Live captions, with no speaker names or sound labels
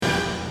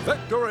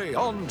Victory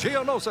on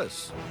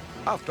Geonosis!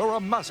 After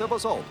a massive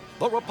assault,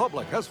 the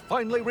Republic has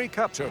finally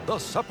recaptured the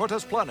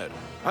Separatist planet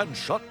and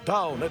shut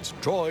down its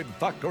droid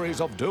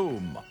factories of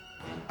doom.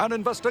 An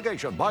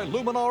investigation by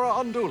Luminara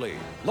Unduli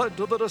led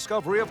to the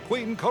discovery of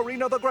Queen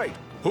Karina the Great,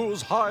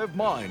 whose hive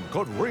mind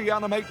could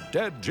reanimate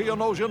dead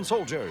Geonosian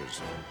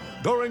soldiers.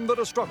 During the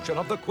destruction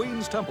of the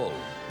Queen's Temple,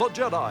 the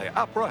Jedi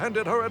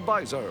apprehended her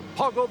advisor,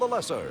 Poggle the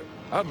Lesser,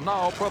 and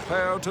now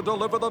prepare to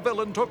deliver the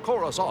villain to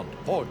Coruscant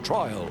for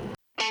trial.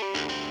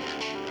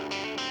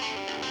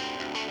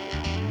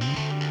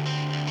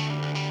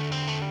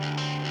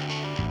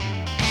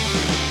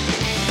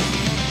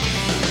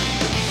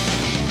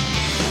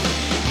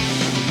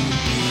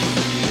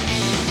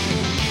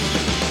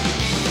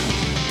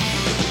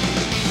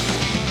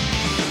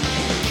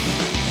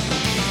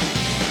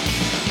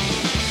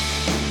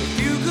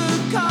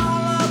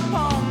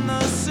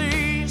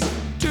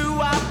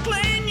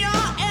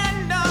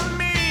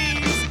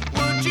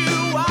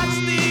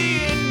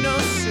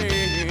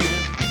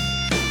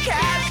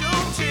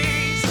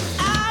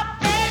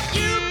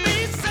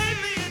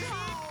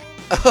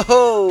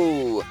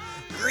 Oh!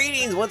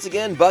 Greetings once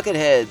again,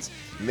 Bucketheads!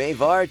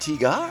 Mayvar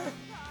Tigar?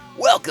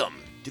 Welcome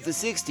to the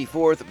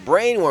 64th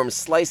Brainworm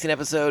Slicing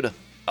episode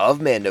of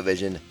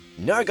Mandovision.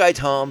 Nargai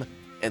Tom,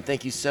 and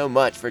thank you so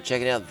much for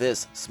checking out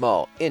this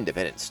small,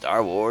 independent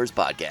Star Wars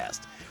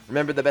podcast.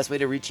 Remember, the best way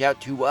to reach out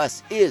to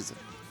us is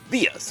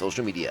via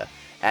social media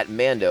at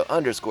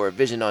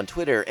Mando_Vision on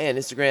Twitter and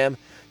Instagram.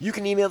 You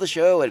can email the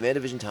show at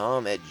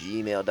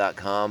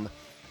mandovisiontom@gmail.com.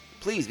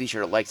 Please be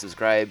sure to like,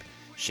 subscribe,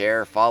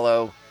 share,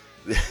 follow,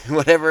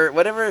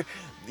 whatever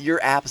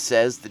your app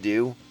says to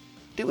do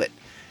it.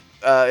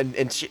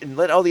 And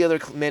let all the other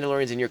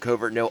Mandalorians in your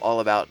covert know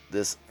all about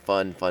this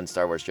fun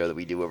Star Wars show that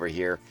we do over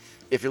here.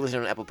 If you're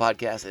listening on Apple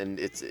Podcasts and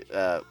it's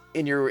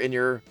in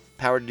your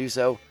power to do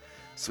so,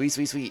 sweet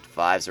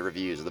 5-star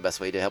reviews are the best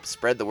way to help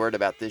spread the word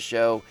about this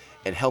show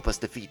and help us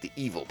defeat the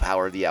evil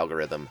power of the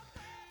algorithm.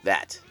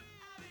 That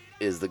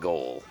is the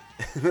goal.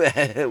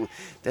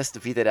 Let's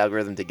defeat that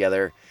algorithm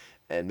together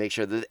and make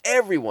sure that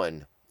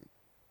everyone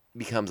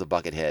becomes a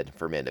buckethead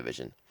for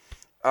Mandovision.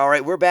 All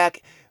right, we're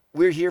back.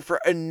 We're here for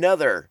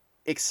another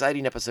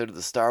exciting episode of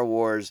the Star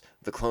Wars,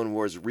 the Clone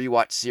Wars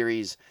rewatch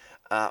series.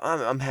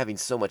 I'm having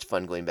so much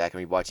fun going back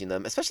and rewatching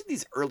them, especially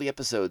these early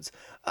episodes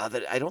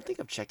that I don't think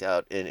I've checked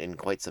out in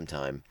quite some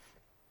time.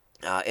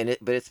 But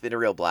it's been a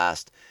real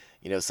blast.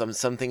 You know, some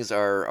things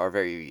are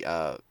very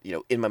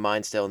in my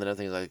mind still, and then other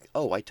things like,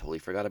 oh, I totally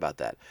forgot about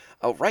that.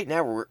 Right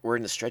now we're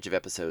in a stretch of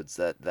episodes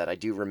that I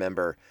do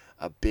remember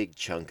a big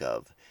chunk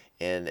of.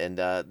 And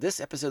this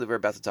episode that we're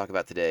about to talk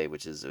about today,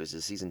 which is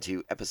Season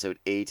 2, Episode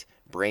 8,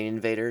 Brain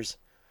Invaders,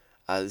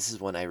 this is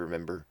one I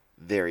remember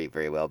very,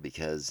 very well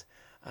because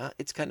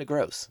it's kind of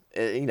gross.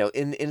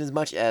 In as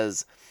much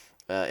as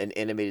an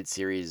animated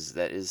series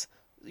that is,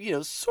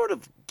 sort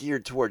of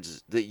geared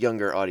towards the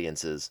younger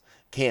audiences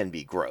can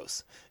be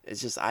gross.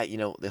 It's just,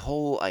 the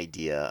whole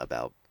idea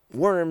about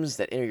worms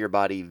that enter your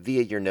body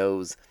via your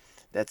nose,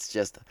 that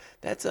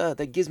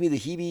gives me the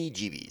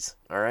heebie-jeebies.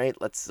 All right,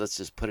 let's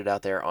just put it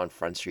out there on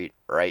Front Street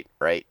right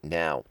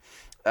now.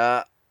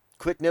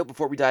 Quick note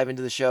before we dive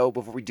into the show,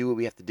 before we do what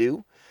we have to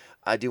do,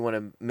 I do want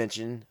to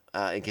mention,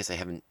 in case I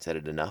haven't said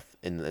it enough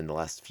in the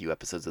last few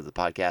episodes of the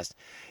podcast,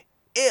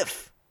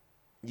 if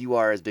you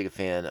are as big a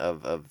fan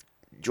of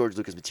George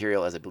Lucas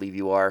material as I believe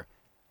you are,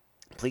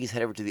 please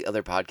head over to the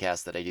other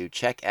podcasts that I do.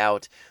 Check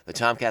out the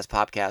Tomcast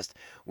Popcast.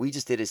 We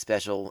just did a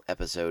special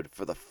episode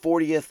for the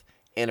 40th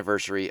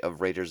anniversary of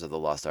Raiders of the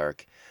Lost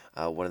Ark,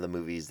 one of the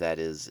movies that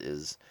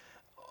is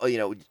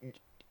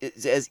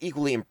as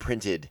equally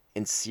imprinted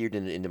and seared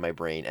into my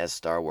brain as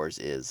Star Wars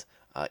is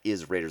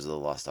Raiders of the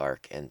Lost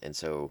Ark, and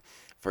so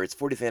for its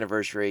 40th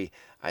anniversary,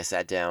 I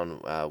sat down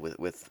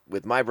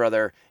with my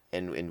brother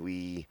and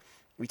we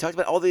talked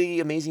about all the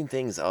amazing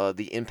things,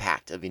 the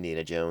impact of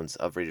Indiana Jones,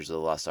 of Raiders of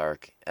the Lost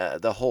Ark,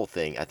 the whole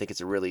thing. I think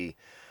it's a really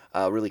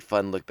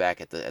fun look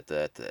back at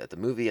the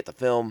movie, at the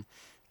film.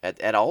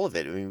 At all of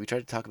it. I mean, we tried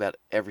to talk about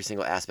every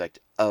single aspect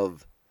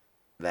of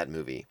that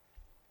movie.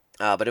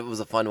 But it was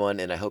a fun one,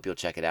 and I hope you'll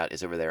check it out.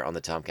 It's over there on the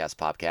Tomcast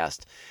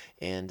Popcast.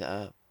 And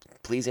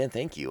please and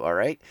thank you, all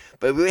right?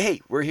 But hey,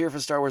 we're here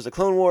for Star Wars The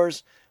Clone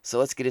Wars, so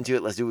let's get into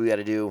it. Let's do what we got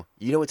to do.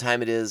 You know what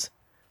time it is.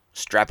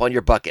 Strap on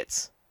your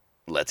buckets.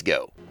 Let's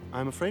go.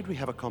 I'm afraid we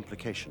have a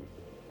complication.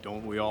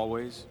 Don't we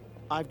always?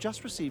 I've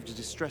just received a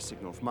distress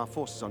signal from our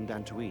forces on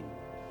Dantooine.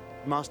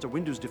 Master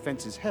Windu's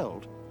defense is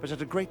held, but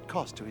at a great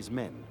cost to his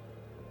men.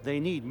 They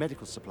need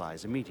medical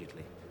supplies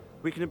immediately.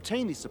 We can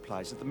obtain these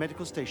supplies at the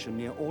medical station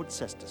near Ord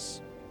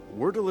Cestus.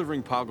 We're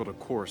delivering Poggle to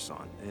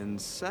Coruscant, and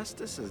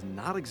Cestus is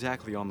not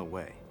exactly on the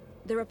way.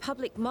 The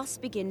Republic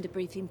must begin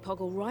debriefing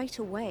Poggle right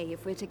away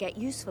if we're to get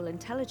useful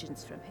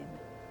intelligence from him.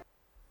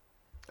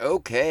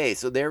 Okay,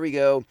 so there we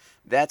go.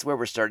 That's where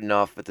we're starting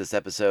off with this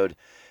episode.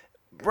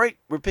 Right,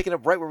 we're picking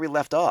up right where we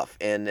left off,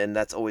 and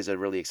that's always a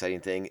really exciting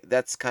thing.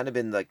 That's kind of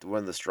been like one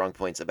of the strong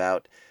points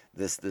about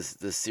this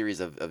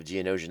series of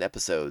Geonosian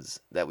episodes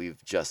that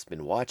we've just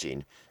been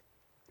watching,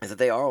 is that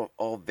they are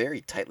all very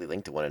tightly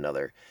linked to one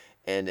another.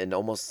 and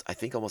I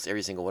think almost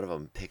every single one of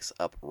them picks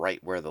up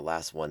right where the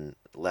last one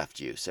left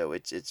you. So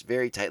it's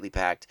very tightly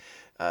packed,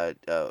 a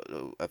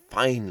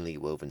finely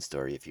woven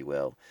story, if you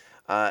will.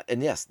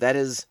 And yes, that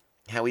is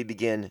how we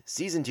begin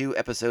season 2,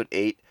 episode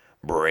 8,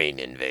 Brain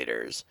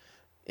Invaders.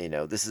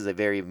 This is a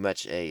very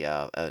much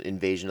an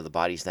Invasion of the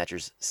Body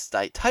Snatchers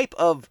type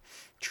of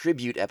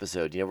tribute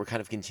episode. We're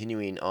kind of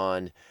continuing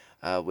on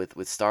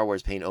with Star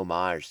Wars paying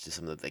homage to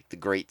some of the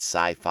great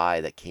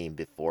sci-fi that came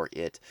before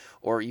it,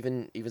 or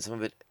even some of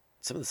the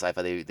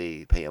sci-fi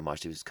they pay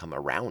homage to has come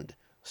around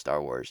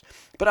Star Wars.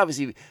 But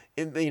obviously,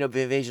 Invasion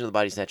of the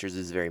Body Snatchers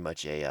is very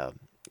much a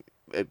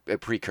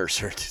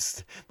precursor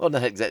to, well,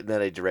 not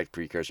a direct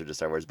precursor to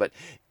Star Wars, but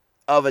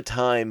of a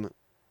time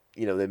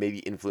that maybe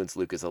influenced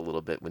Lucas a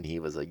little bit when he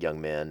was a young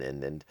man,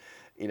 and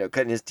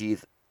cutting his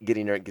teeth,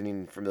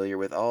 getting familiar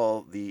with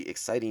all the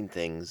exciting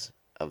things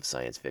of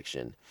science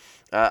fiction.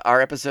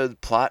 Our episode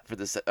plot for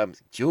this,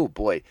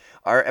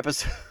 our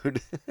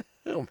episode,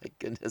 oh my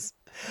goodness,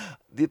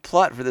 the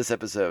plot for this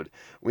episode: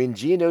 when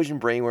Geonosian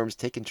brainworms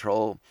take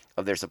control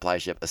of their supply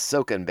ship,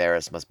 Ahsoka and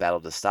Barriss must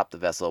battle to stop the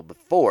vessel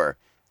before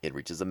it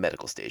reaches a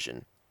medical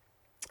station.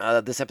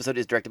 This episode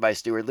is directed by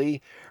Stuart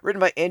Lee, written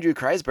by Andrew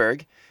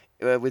Kreisberg,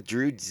 with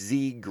Drew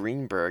Z.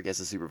 Greenberg as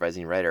the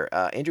supervising writer.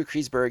 Andrew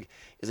Kreisberg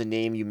is a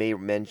name you may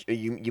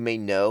you may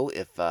know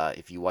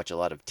if you watch a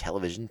lot of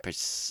television,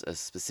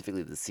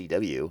 specifically the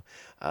CW.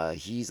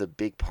 He's a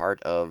big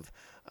part of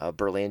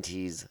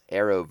Berlanti's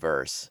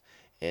Arrowverse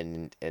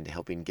and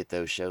helping get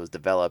those shows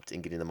developed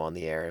and getting them on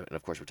the air. And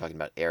of course, we're talking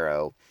about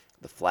Arrow,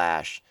 The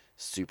Flash,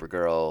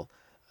 Supergirl,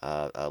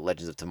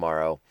 Legends of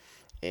Tomorrow.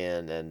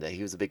 And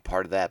he was a big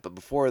part of that. But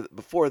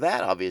before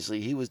that,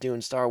 obviously, he was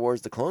doing Star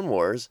Wars: The Clone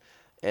Wars.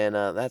 And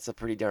that's a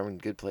pretty darn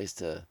good place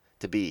to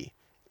be.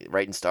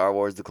 Writing Star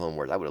Wars: The Clone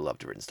Wars. I would have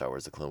loved to have written Star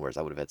Wars: The Clone Wars.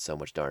 I would have had so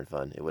much darn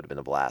fun. It would have been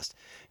a blast.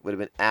 It would have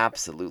been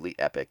absolutely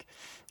epic.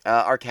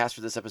 Our cast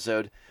for this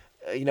episode,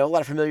 a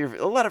lot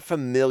of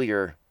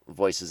familiar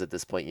voices at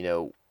this point.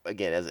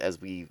 Again, as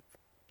we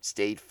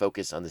stayed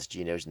focused on this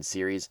Geonosian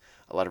series,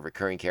 a lot of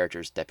recurring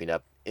characters stepping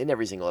up in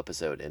every single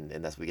episode, and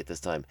that's what we get this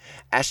time.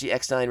 Ashley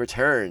Eckstein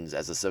returns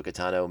as Ahsoka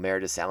Tano,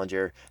 Meredith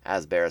Salinger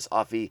as Barriss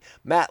Offee,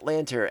 Matt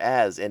Lanter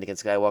as Anakin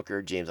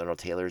Skywalker, James Arnold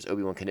Taylor as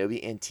Obi-Wan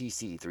Kenobi and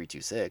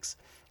TC-326.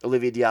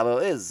 Olivia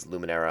Diallo is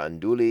Luminara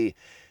Unduli,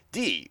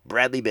 D.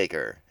 Bradley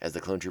Baker as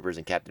the Clone Troopers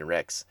and Captain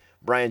Rex,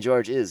 Brian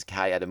George is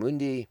Kai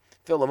Adamundi,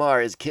 Phil Lamar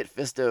is Kit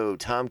Fisto,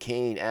 Tom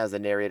Kane as the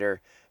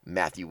narrator,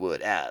 Matthew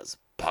Wood as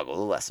Poggle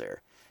the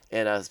Lesser.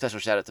 And a special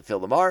shout out to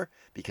Phil Lamar,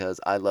 because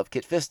I love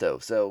Kit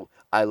Fisto, so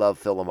I love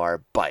Phil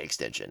Lamar by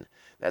extension.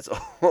 That's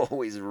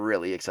always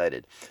really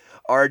excited.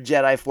 Our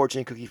Jedi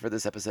fortune cookie for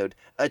this episode: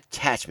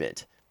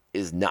 attachment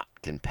is not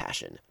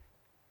compassion.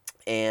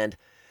 And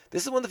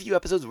this is one of the few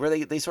episodes where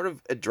they sort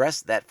of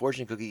address that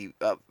fortune cookie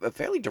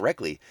fairly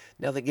directly.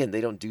 Now, again,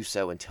 they don't do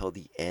so until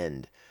the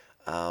end.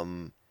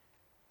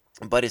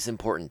 But it's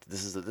important.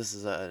 This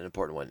is an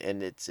important one,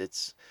 and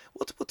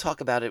we'll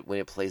talk about it when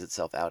it plays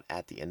itself out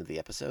at the end of the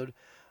episode.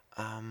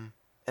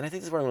 And I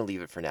think that's where I'm going to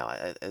leave it for now.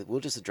 We'll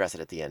just address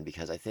it at the end,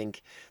 because I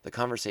think the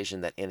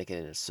conversation that Anakin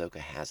and Ahsoka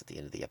has at the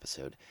end of the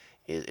episode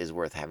is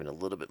worth having a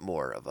little bit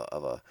more of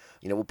a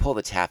we'll pull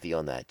the taffy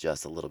on that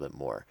just a little bit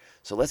more.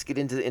 So let's get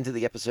into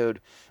the episode.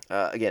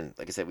 Again,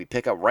 like I said, we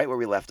pick up right where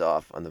we left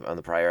off on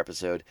the prior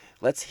episode.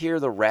 Let's hear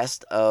the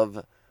rest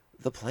of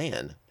the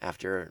plan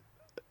after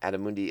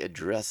Adamundi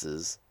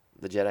addresses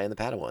the Jedi and the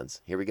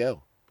Padawans. Here we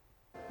go.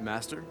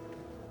 Master,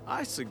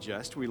 I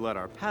suggest we let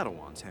our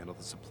Padawans handle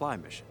the supply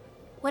mission.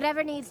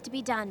 Whatever needs to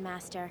be done,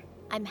 Master.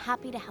 I'm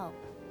happy to help.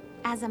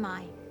 As am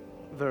I.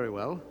 Very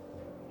well.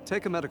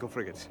 Take a medical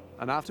frigate,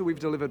 and after we've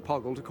delivered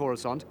Poggle to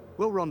Coruscant,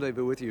 we'll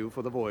rendezvous with you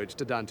for the voyage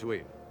to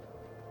Dantooine.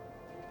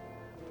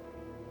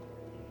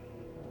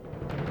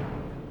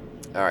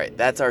 All right,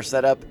 that's our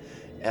setup.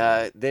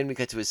 Then we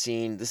cut to a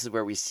scene. This is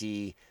where we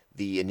see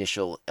the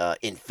initial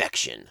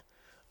infection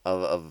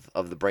of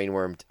the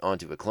brainworm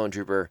onto a clone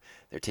trooper.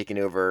 They're taking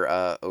over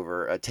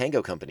a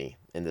Tango Company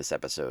in this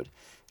episode.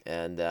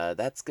 And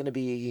that's going to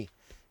be,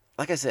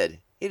 like I said,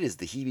 it is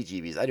the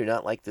heebie-jeebies. I do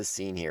not like this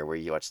scene here where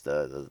you watch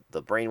the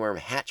brainworm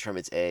hatch from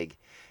its egg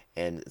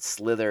and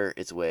slither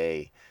its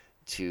way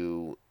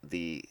to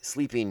the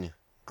sleeping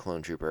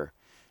clone trooper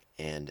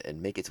and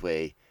make its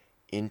way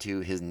into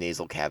his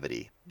nasal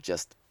cavity.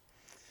 Just,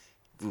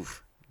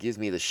 gives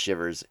me the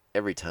shivers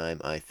every time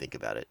I think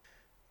about it.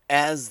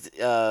 As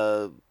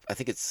I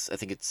think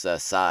it's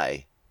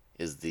Sai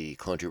is the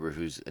clone trooper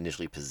who's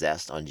initially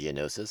possessed on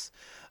Geonosis.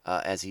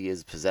 As he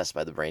is possessed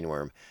by the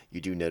brainworm,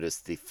 you do notice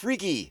the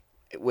freaky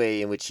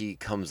way in which he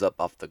comes up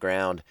off the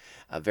ground.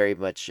 Very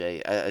much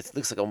it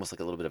looks like almost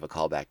like a little bit of a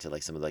callback to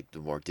like some of like the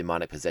more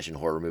demonic possession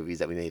horror movies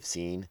that we may have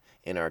seen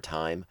in our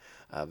time.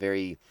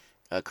 Very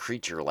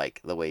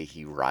creature-like the way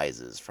he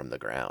rises from the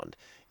ground,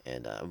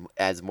 and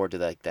adds more to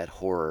that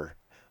horror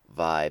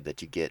vibe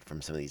that you get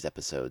from some of these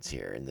episodes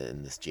here in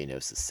this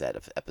Geonosis set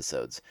of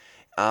episodes.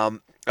 I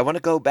want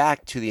to go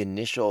back to the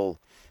initial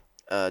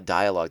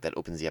dialogue that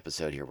opens the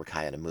episode here, where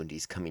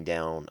Ki-Adi-Mundi's coming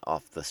down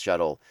off the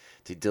shuttle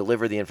to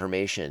deliver the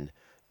information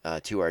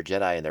to our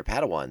Jedi and their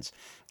Padawans.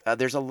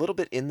 There's a little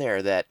bit in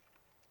there that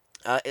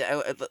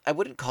I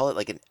wouldn't call it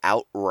like an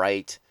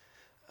outright,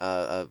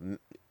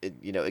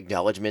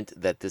 acknowledgement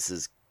that this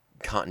is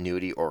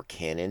continuity or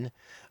canon.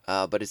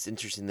 But it's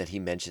interesting that he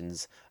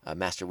mentions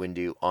Master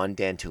Windu on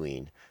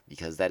Dantooine,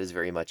 because that is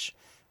very much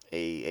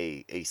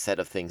a set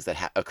of things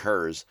that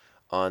occurs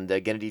on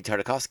the Gennady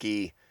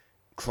Tartakovsky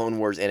Clone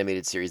Wars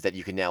animated series that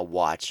you can now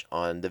watch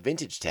on the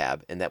Vintage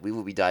tab, and that we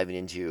will be diving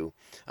into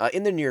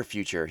in the near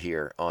future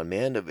here on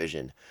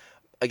Mandovision.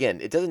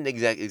 Again, it doesn't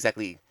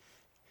exactly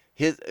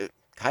his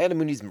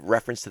Ki-Adi-Mundi's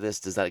reference to this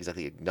does not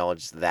exactly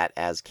acknowledge that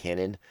as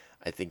canon.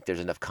 I think there's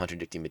enough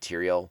contradicting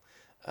material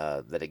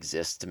that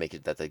exists to make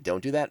it that they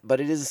don't do that. But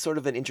it is sort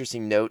of an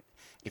interesting note,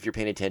 if you're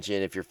paying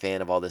attention, if you're a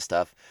fan of all this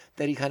stuff,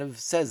 that he kind of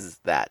says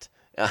that.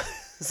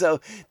 So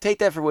take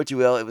that for what you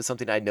will. It was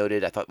something I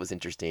noted, I thought was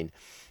interesting.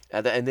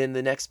 And then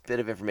the next bit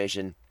of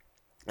information,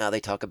 they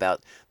talk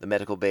about the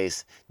medical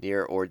base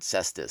near Ord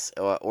Cestus.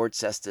 Ord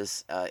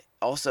Cestus,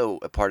 also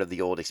a part of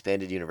the old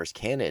expanded universe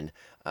canon,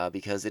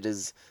 because it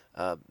is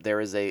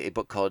there is a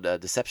book called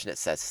Deception at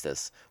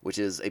Cestus, which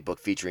is a book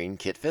featuring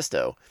Kit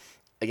Fisto.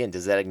 Again,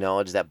 does that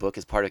acknowledge that book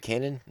as part of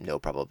canon? No,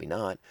 probably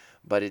not.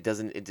 But it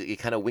doesn't. It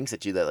kind of winks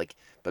at you that, like,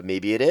 but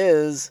maybe it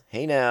is.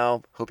 Hey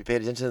now, hope you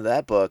paid attention to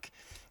that book.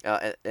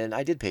 And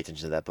I did pay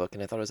attention to that book,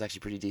 and I thought it was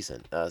actually pretty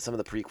decent. Some of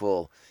the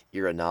prequel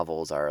era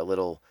novels are a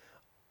little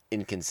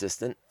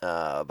inconsistent,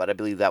 but I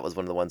believe that was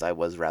one of the ones I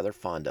was rather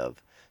fond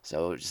of.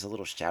 So just a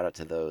little shout out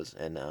to those,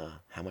 and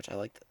how much I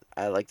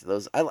liked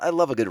those. I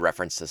love a good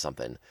reference to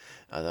something.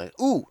 Like,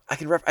 ooh,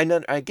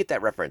 I get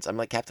that reference. I'm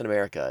like Captain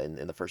America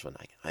in the first one.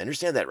 I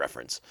understand that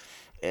reference,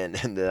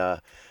 and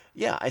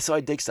yeah. So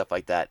I dig stuff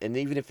like that. And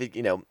even if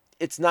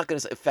it's not going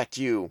to affect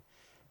you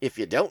if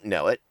you don't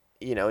know it.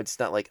 It's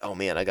not like, oh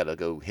man, I gotta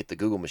go hit the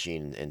Google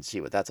machine and see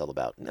what that's all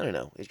about.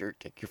 No. You're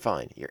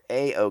fine. You're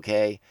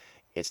A-okay.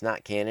 It's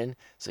not canon,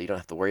 so you don't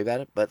have to worry about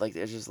it. But like,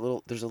 there's a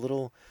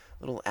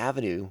little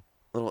avenue,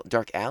 little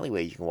dark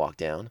alleyway you can walk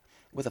down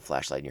with a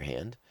flashlight in your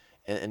hand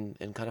and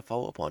kind of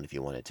follow up on if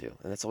you wanted to.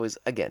 And that's always,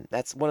 again,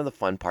 that's one of the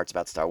fun parts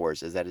about Star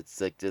Wars, is that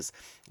it's like this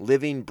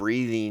living,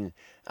 breathing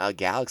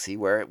galaxy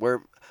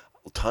where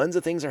tons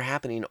of things are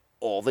happening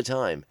all the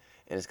time.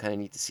 And it's kind of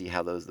neat to see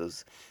how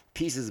those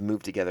pieces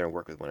move together and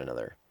work with one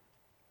another.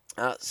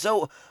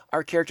 So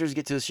our characters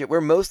get to the ship.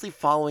 We're mostly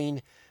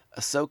following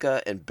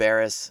Ahsoka and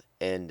Barriss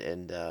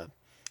and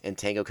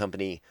Tango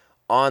Company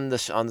on the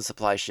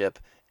supply ship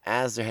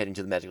as they're heading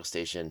to the medical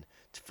station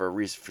to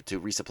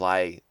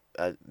resupply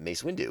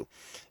Mace Windu.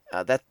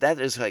 That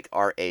is like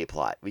our A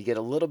plot. We get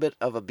a little bit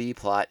of a B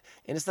plot,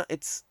 and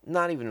it's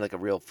not even like a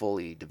real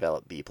fully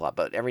developed B plot.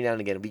 But every now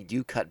and again, we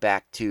do cut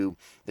back to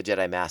the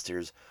Jedi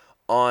Masters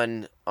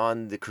on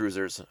the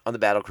cruisers, on the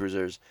battle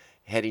cruisers,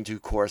 heading to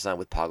Coruscant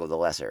with Poggle the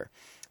Lesser,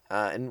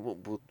 and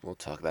we'll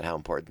talk about how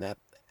important that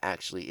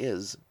actually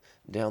is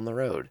down the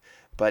road.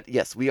 But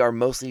yes, we are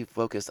mostly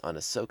focused on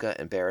Ahsoka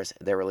and Barriss,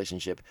 their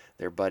relationship,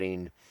 their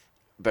budding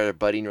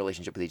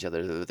relationship with each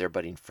other, their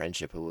budding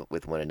friendship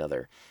with one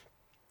another.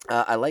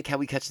 I like how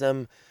we catch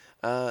them.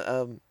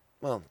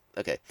 Well,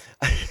 okay.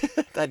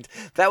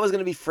 that was going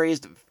to be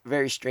phrased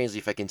very strangely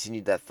if I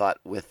continued that thought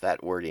with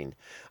that wording.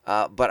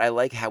 But I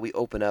like how we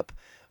open up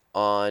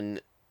on,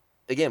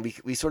 again,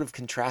 we sort of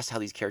contrast how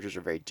these characters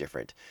are very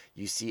different.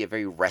 You see a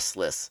very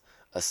restless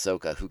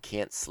Ahsoka who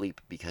can't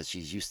sleep because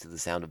she's used to the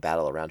sound of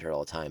battle around her at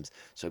all times.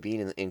 So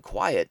being in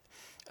quiet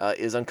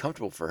is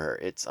uncomfortable for her.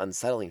 It's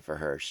unsettling for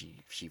her.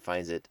 She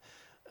finds it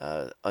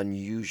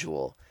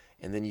unusual.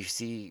 And then you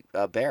see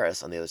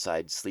Barriss on the other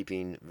side,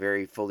 sleeping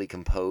very fully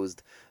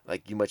composed,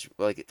 like you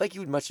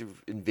would much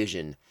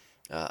envision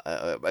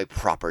a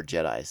proper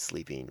Jedi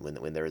sleeping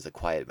when there is a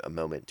quiet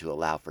moment to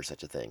allow for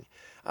such a thing.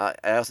 I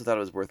also thought it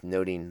was worth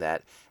noting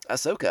that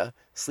Ahsoka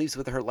sleeps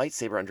with her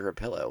lightsaber under her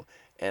pillow,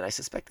 and I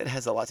suspect that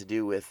has a lot to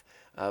do with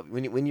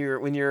when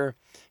you're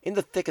in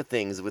the thick of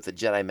things with a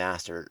Jedi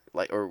Master,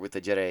 or with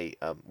a Jedi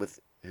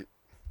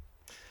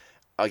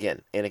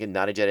again, Anakin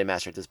not a Jedi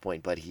Master at this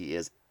point, but he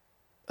is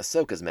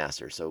Ahsoka's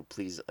master, so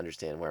please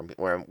understand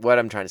what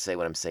I'm trying to say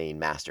when I'm saying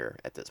master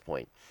at this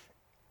point.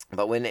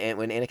 But when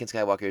Anakin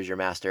Skywalker is your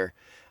master,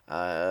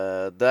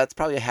 that's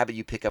probably a habit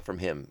you pick up from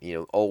him.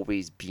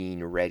 Always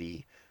being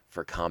ready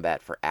for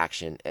combat, for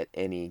action at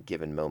any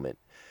given moment.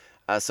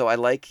 So I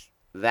like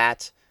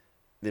that.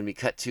 Then we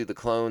cut to the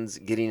clones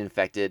getting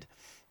infected,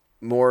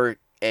 more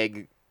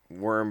egg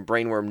worm,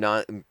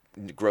 brainworm,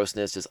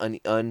 grossness. Just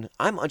I'm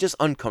just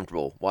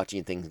uncomfortable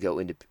watching things go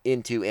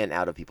into and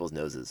out of people's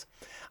noses.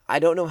 I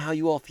don't know how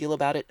you all feel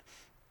about it.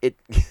 It,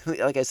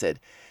 like I said,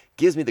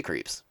 gives me the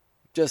creeps.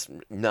 Just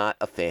not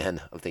a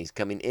fan of things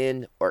coming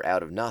in or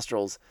out of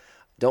nostrils.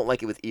 Don't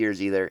like it with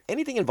ears either.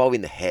 Anything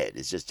involving the head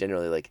is just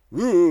generally like,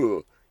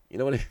 ooh. You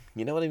know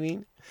what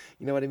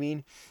I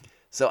mean?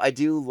 So I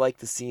do like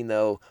the scene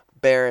though.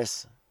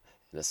 Barriss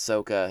and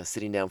Ahsoka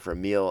sitting down for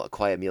a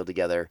quiet meal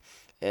together,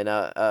 And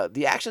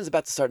the action's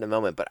about to start in a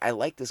moment, but I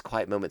like this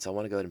quiet moment, so I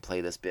want to go ahead and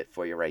play this bit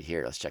for you right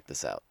here. Let's check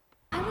this out.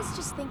 I was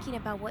just thinking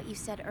about what you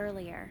said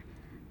earlier,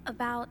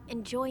 about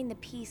enjoying the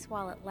peace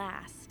while it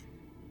lasts.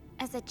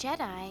 As a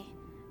Jedi,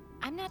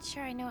 I'm not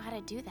sure I know how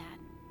to do that.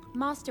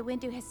 Master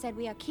Windu has said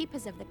we are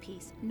keepers of the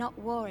peace, not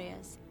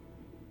warriors.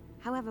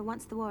 However,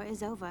 once the war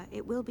is over,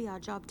 it will be our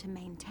job to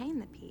maintain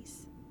the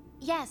peace.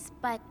 Yes,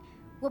 but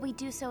will we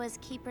do so as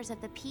keepers of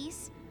the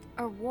peace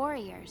or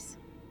warriors?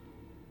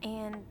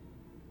 And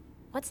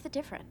what's the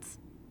difference?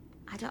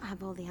 I don't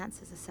have all the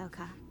answers,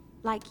 Ahsoka.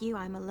 Like you,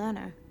 I'm a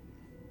learner.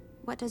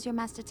 What does your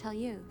master tell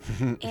you?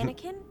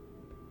 Anakin?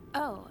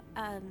 Oh,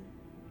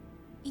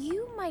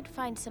 you might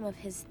find some of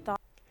his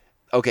thoughts.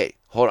 Okay,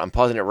 hold on. I'm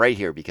pausing it right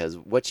here because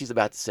what she's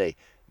about to say,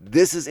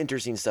 this is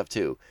interesting stuff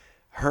too.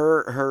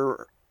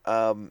 Her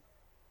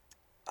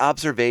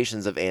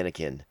observations of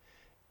Anakin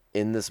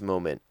in this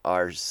moment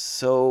are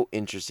so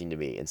interesting to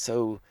me and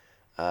so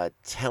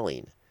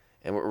telling.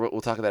 And we'll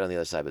talk about it on the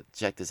other side, but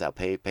check this out.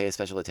 Pay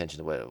special attention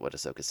to what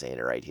Ahsoka's saying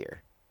right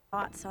here.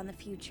 Thoughts on the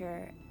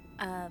future,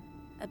 a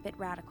bit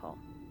radical.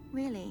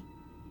 Really?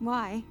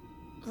 Why?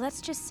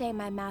 Let's just say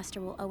my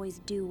master will always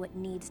do what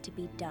needs to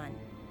be done.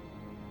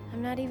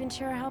 I'm not even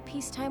sure how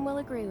peacetime will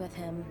agree with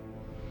him.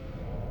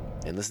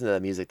 And listen to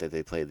that music that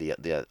they play,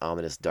 the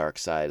ominous dark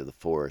side of the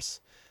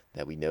Force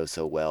that we know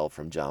so well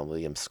from John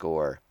Williams'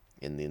 score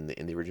in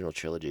the original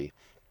trilogy.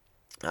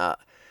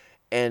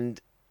 And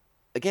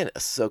again,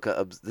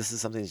 Ahsoka, this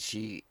is something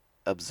she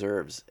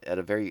observes at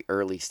a very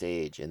early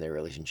stage in their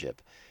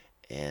relationship.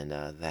 And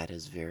that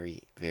is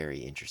very, very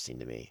interesting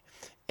to me.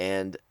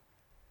 And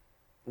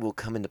will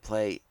come into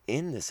play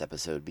in this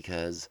episode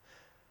because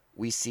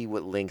we see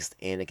what lengths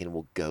Anakin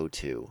will go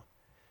to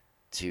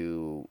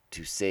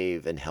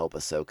save and help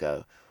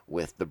Ahsoka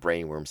with the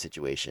brainworm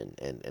situation.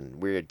 And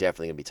we're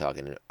definitely going to be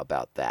talking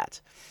about that.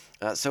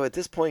 So at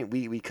this point,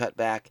 we cut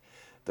back.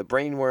 The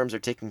brainworms are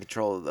taking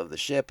control of the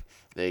ship.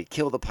 They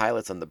kill the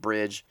pilots on the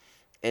bridge.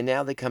 And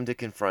now they come to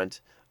confront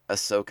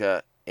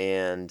Ahsoka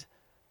and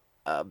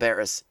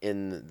Barriss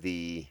in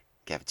the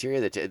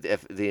cafeteria.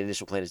 The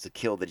initial plan is to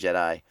kill the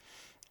Jedi.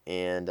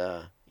 And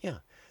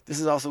this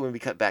is also when we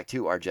cut back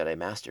to our Jedi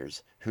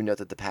Masters, who note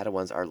that the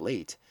Padawans are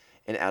late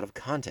and out of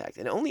contact.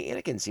 And only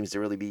Anakin seems to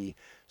really be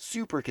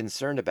super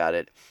concerned about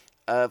it.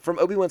 From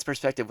Obi-Wan's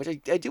perspective, which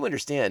I do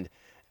understand,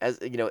 as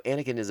you know,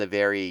 Anakin is a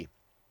very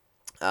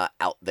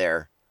out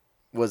there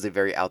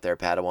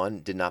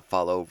Padawan, did not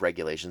follow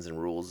regulations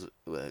and rules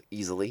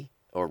easily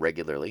or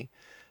regularly.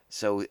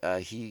 So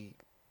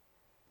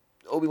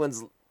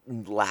Obi-Wan's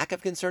lack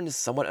of concern is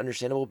somewhat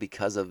understandable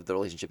because of the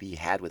relationship he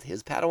had with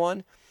his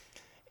Padawan.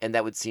 And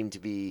that would seem to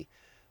be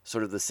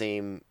sort of the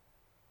same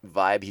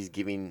vibe he's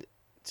giving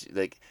to,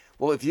 like,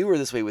 well, if you were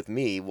this way with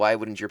me, why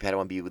wouldn't your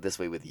Padawan be this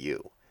way with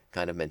you?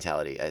 Kind of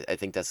mentality. I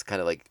think that's kind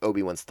of like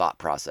Obi-Wan's thought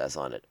process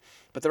on it.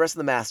 But the rest of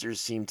the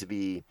Masters seem to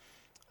be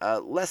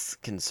less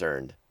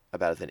concerned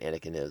about it than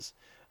Anakin is,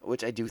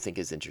 which I do think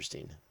is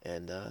interesting.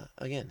 And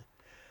again,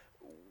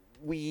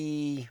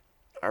 we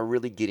are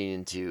really getting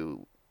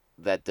into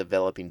that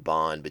developing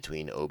bond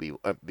between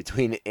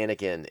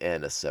Anakin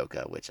and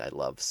Ahsoka, which I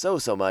love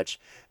so much,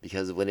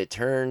 because when it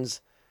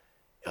turns,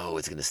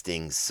 it's going to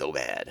sting so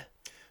bad.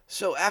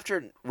 So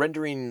after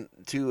rendering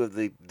two of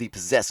the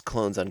possessed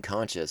clones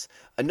unconscious,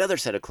 another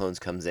set of clones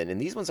comes in,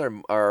 and these ones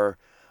are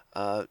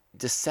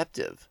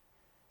deceptive.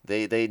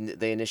 They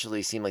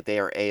initially seem like they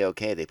are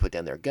A-okay. They put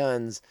down their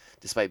guns,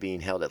 despite being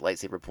held at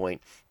lightsaber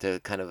point, to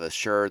kind of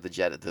assure the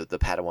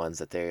Padawans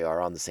that they are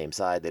on the same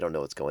side. They don't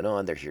know what's going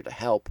on. They're here to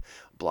help,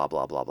 blah,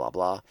 blah, blah, blah,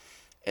 blah.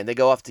 And they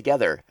go off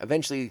together.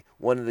 Eventually,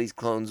 one of these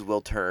clones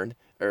will turn,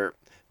 or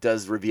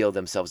does reveal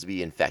themselves to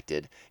be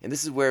infected. And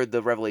this is where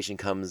the revelation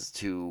comes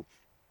to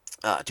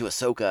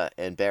Ahsoka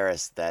and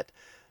Barriss that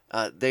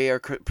they are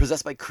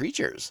possessed by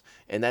creatures,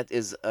 and that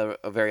is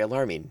a very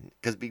alarming,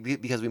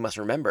 because we must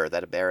remember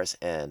that Barriss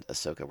and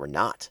Ahsoka were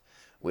not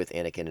with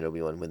Anakin and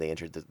Obi-Wan when they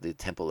entered the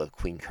temple of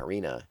Queen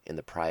Karina in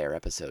the prior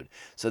episode.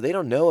 So they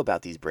don't know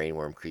about these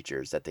brainworm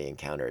creatures that they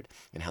encountered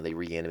and how they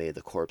reanimated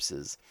the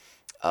corpses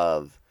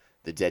of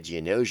the dead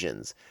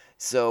Geonosians.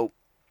 So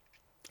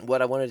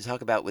what I wanted to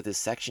talk about with this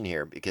section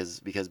here,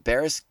 because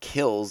Barriss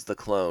kills the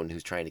clone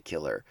who's trying to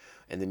kill her,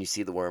 and then you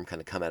see the worm kind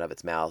of come out of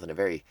its mouth in a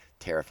very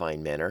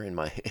terrifying manner, in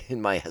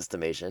my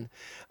estimation.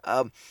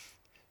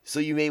 So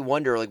you may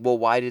wonder, like, well,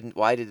 why did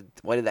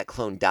that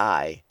clone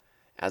die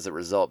as a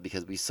result?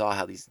 Because we saw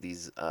how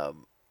these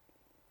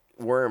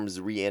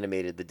worms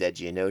reanimated the dead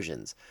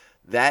Geonosians.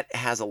 That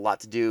has a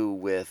lot to do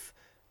with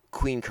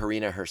Queen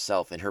Karina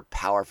herself and her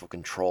powerful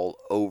control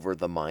over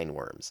the mind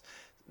worms.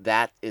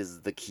 That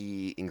is the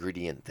key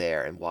ingredient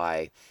there, and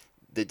why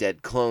the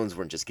dead clones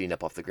weren't just getting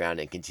up off the ground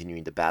and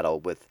continuing to battle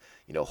with,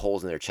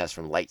 holes in their chest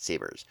from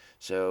lightsabers.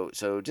 So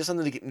just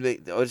something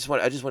to I just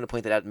want to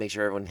point that out and make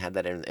sure everyone had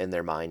that in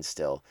their minds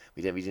still.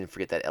 We didn't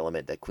forget that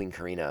element, that Queen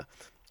Karina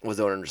was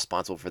the one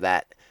responsible for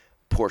that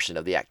portion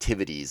of the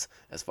activities,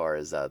 as far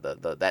as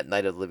that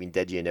Night of the Living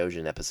Dead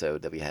Geonosian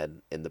episode that we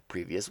had in the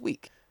previous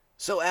week.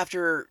 So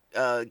after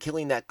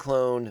killing that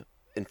clone,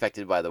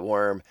 infected by the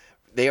worm.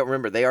 They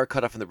are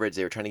cut off from the bridge.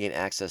 They were trying to gain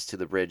access to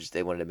the bridge.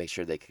 They wanted to make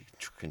sure they could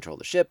control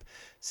the ship,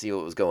 see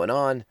what was going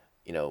on,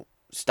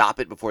 stop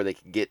it before they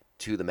could get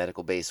to the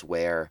medical base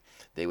where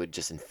they would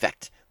just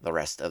infect the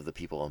rest of the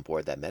people on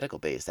board that medical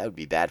base. That would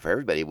be bad for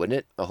everybody, wouldn't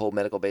it? A whole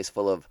medical base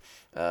full of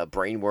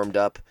brain wormed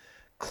up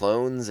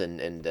clones and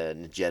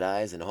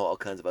Jedis and all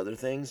kinds of other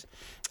things.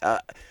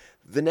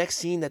 The next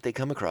scene that they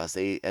come across,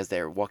 as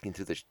they're walking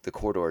through the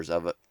corridors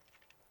of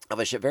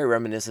a ship very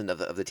reminiscent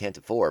of the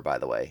Tantive 4, by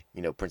the way.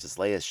 Princess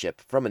Leia's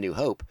ship from A New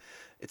Hope.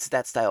 It's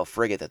that style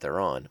frigate that they're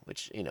on,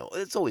 which,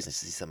 it's always nice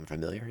to see something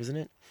familiar, isn't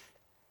it?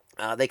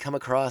 They come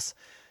across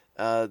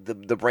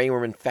the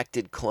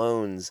brainworm-infected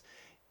clones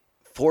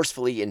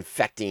forcefully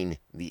infecting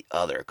the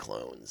other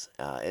clones,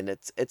 and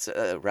it's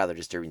a rather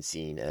disturbing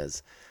scene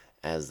as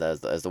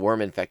the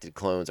worm-infected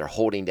clones are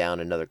holding down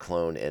another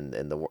clone, and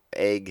the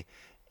egg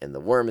and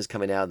the worm is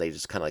coming out. And they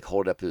just kind of like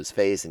hold it up to his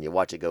face, and you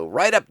watch it go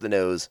right up the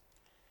nose,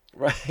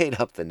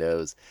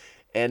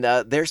 and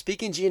they're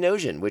speaking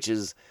Geonosian, which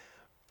is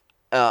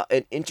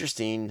an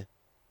interesting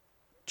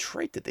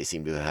trait that they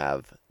seem to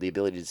have, the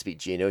ability to speak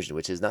Geonosian,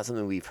 which is not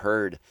something we've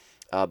heard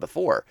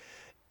before,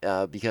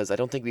 because I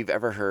don't think we've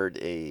ever heard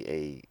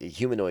a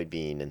humanoid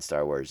being in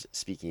Star Wars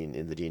speaking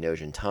in the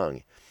Geonosian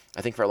tongue.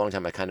 I think for a long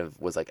time I kind of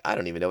was like, I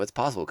don't even know it's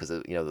possible because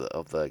of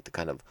the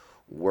kind of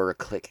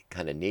whir-click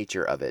kind of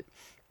nature of it.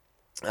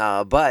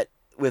 But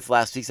with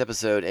last week's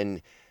episode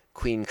and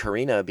Queen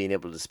Karina being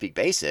able to speak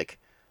Basic,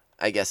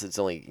 I guess it's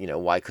only,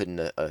 why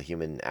couldn't a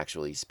human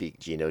actually speak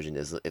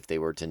Geonosian if they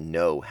were to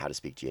know how to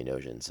speak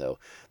Geonosian? So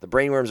the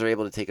brainworms are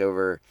able to take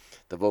over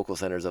the vocal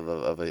centers of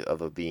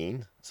a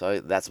being. So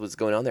that's what's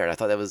going on there. And I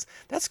thought I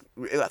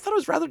thought it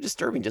was rather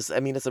disturbing. It's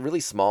a really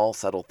small,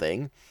 subtle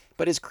thing,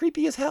 but it's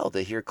creepy as hell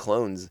to hear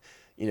clones,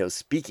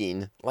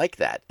 speaking like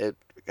that. It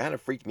kind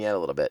of freaked me out a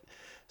little bit.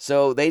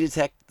 So they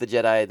detect the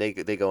Jedi,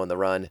 they go on the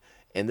run,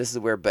 and this is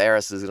where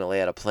Barriss is going to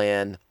lay out a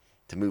plan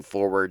to move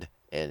forward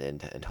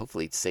and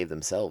hopefully save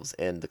themselves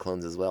and the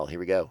clones as well. Here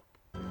we go.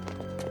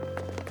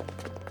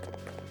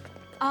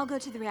 I'll go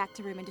to the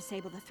reactor room and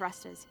disable the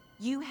thrusters.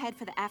 You head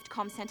for the aft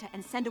comm center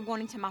and send a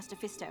warning to Master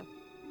Fisto.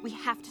 We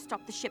have to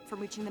stop the ship from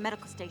reaching the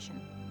medical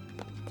station.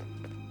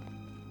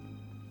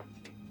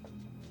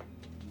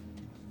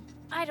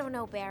 I don't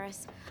know,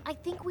 Barriss. I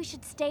think we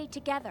should stay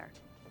together.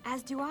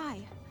 As do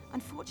I.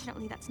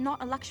 Unfortunately, that's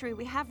not a luxury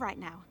we have right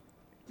now.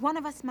 One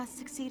of us must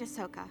succeed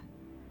Ahsoka.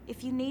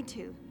 If you need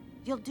to,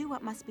 you'll do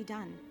what must be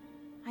done.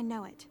 I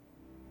know it.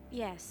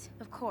 Yes,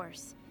 of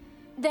course.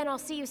 Then I'll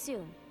see you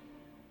soon.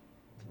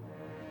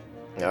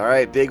 All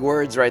right, big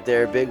words right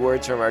there. Big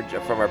words from our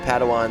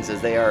Padawans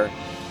as they are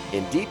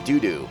in deep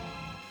doo-doo.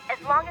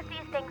 As long as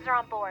these things are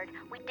on board,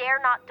 we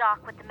dare not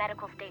dock with the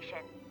medical station.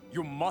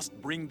 You must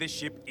bring this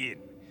ship in.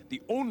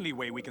 The only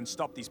way we can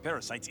stop these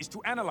parasites is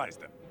to analyze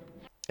them.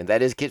 And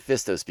that is Kit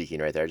Fisto speaking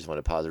right there. I just want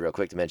to pause it real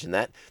quick to mention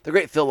that. The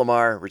great Phil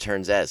LaMarr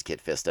returns as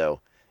Kit Fisto,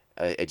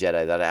 a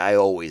Jedi that I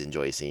always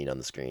enjoy seeing on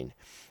the screen.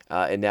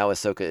 And now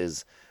Ahsoka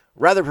is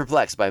rather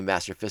perplexed by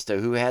Master Fisto,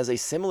 who has a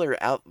similar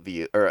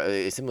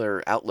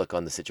outlook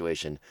on the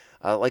situation,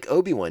 like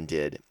Obi-Wan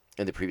did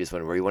in the previous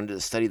one, where he wanted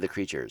to study the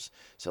creatures.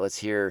 So let's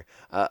hear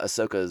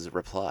Ahsoka's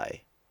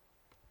reply.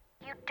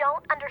 You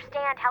don't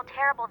understand how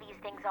terrible these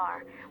things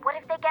are. What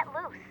if they get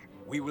loose?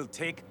 We will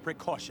take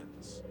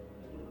precautions.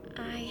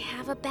 I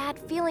have a bad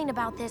feeling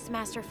about this,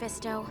 Master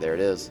Fisto. There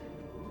it is.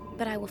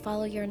 But I will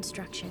follow your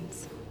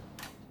instructions.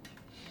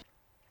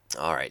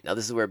 All right, now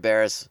this is where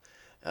Barriss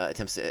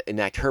attempts to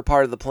enact her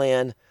part of the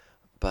plan,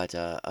 but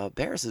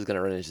Barriss is going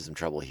to run into some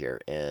trouble here,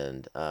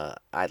 and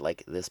I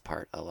like this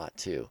part a lot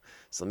too.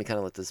 So let me kind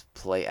of let this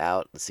play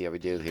out. Let's see how we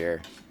do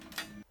here.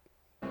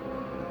 All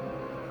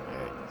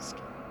right,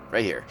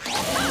 right here.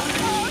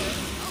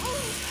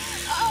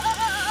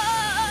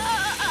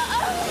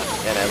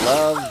 And I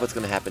love what's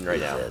going to happen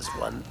right now. There's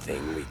one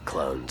thing we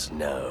clones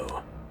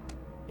know.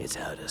 It's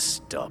how to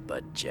stop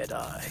a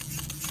Jedi.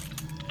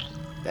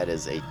 That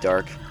is a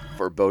dark,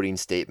 foreboding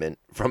statement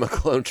from a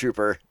clone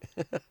trooper.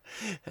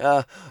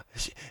 I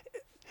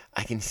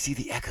can see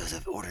the echoes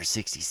of Order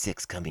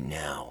 66 coming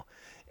now.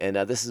 And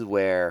this is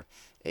where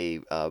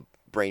a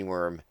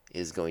brainworm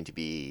is going to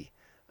be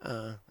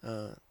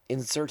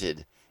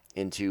inserted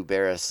into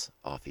Barriss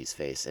Offee's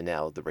face. And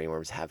now the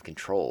brainworms have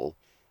control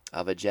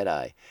of a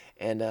Jedi.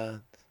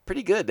 And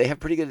pretty good. They have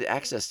pretty good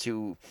access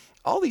to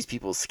all these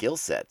people's skill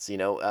sets.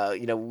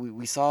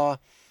 We saw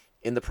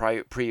in the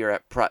prior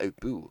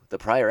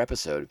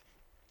episode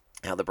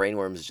how the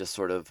brainworms just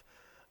sort of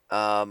we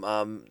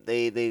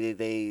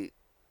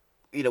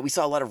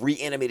saw a lot of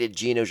reanimated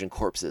Geonosian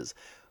corpses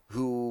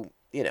who,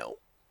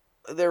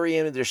 they're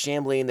reanimated, they're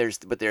shambling,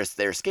 but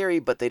they're scary,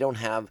 but they don't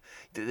have,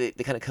 they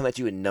kind of come at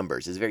you in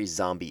numbers. It's very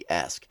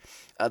zombie-esque.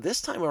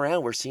 This time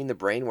around, we're seeing the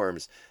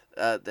brainworms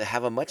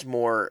have a much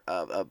more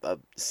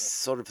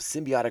sort of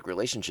symbiotic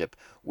relationship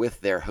with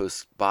their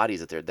host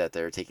bodies that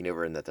they're taking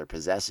over and that they're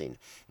possessing.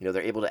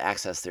 They're able to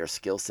access their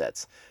skill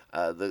sets.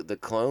 The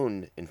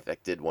clone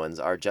infected ones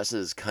are just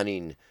as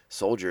cunning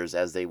soldiers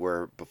as they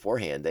were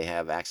beforehand. They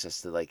have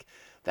access to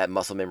that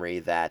muscle memory,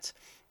 that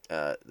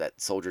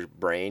soldier's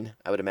brain,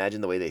 I would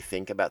imagine, the way they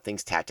think about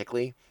things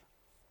tactically.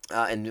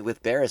 And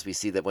with Barriss, we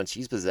see that when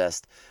she's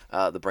possessed,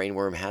 the brain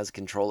worm has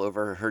control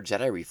over her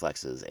Jedi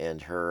reflexes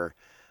and her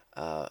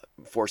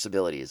force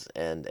abilities,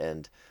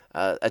 and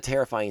a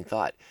terrifying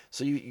thought.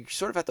 So you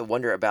sort of have to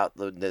wonder about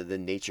the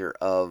nature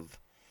of,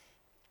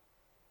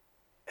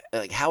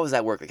 like, how does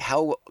that work? Like,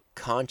 how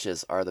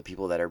conscious are the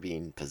people that are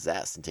being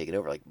possessed and taken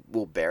over? Like,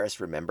 will Barriss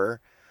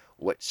remember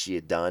what she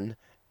had done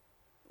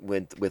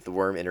with the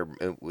worm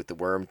with the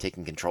worm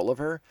taking control of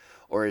her,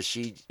 or is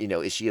she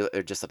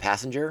just a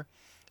passenger,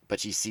 but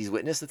she sees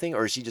witness the thing,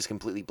 or is she just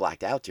completely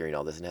blacked out during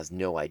all this and has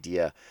no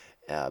idea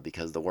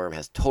because the worm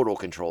has total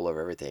control over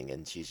everything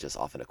and she's just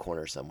off in a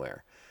corner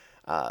somewhere?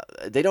 I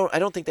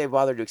don't think they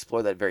bothered to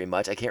explore that very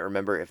much. I can't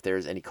remember if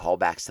there's any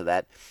callbacks to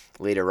that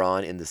later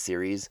on in the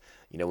series,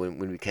 when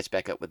we catch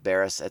back up with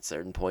Barriss at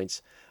certain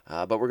points.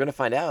 But we're going to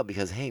find out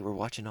because, hey, we're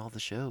watching all the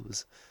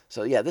shows.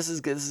 So yeah, this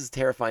is good. This is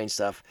terrifying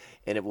stuff,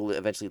 and it will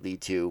eventually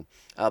lead to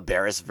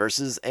Barriss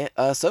versus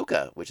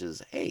Ahsoka, which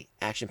is, hey,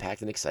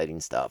 action-packed and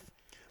exciting stuff.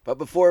 But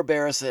before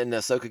Barriss and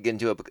Ahsoka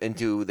get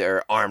into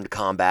their armed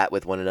combat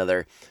with one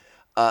another,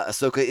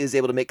 Ahsoka is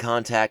able to make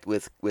contact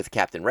with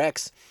Captain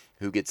Rex,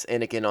 who gets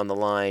Anakin on the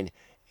line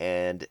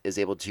and is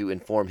able to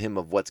inform him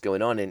of what's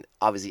going on. And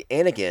obviously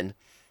Anakin,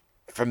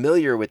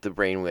 familiar with the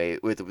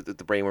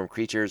brainworm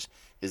creatures,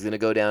 is going to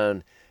go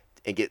down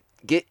and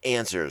get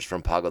answers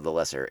from Poggle the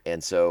Lesser.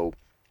 And so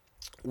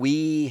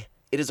it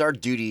is our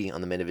duty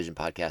on the Manavision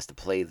podcast to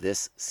play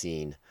this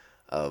scene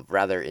of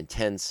rather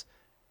intense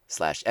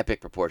 / epic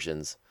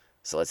proportions.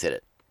 So let's hit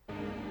it.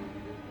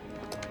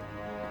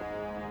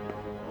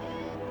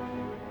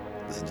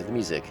 Listen to the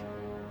music.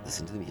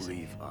 Listen to the music.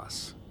 Leave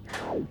us.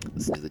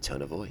 Listen to the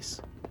tone of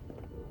voice.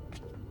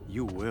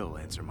 You will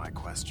answer my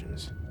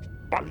questions.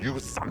 Your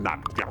feeble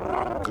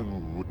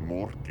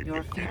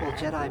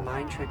Jedi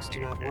mind tricks do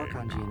not work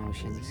on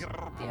Geonosians.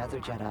 The other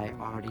Jedi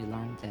already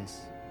learned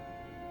this.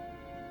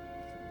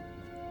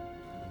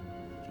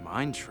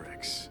 Mind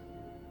tricks?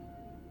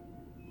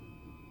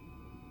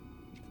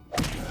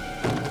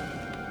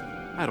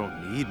 I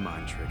don't need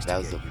mind tricks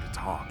to get you to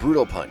talk.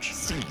 Brutal punch.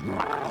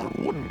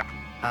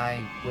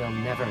 I will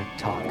never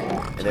talk.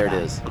 And there it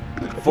is.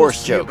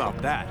 Force choke. About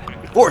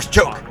that. Force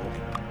choke.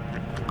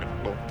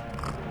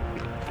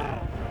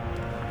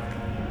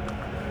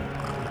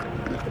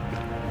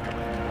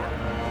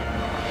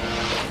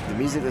 The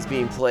music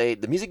being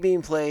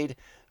played,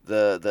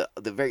 the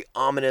very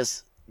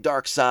ominous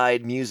dark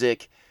side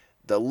music,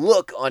 the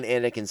look on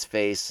Anakin's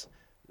face.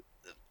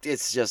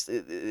 It's just,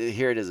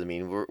 here it is. I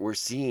mean, we're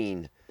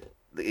seeing,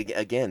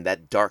 again,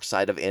 that dark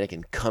side of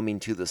Anakin coming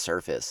to the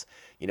surface.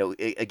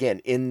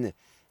 It's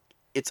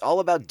all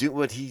about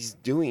what he's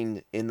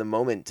doing in the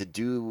moment to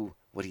do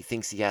what he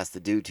thinks he has to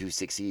do to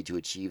succeed, to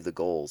achieve the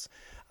goals,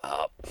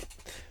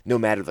 no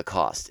matter the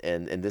cost.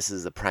 And this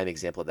is a prime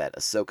example of that.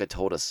 Ahsoka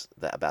told us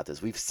about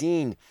this. We've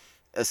seen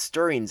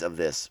stirrings of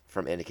this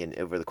from Anakin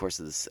over the course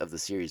of the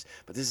series,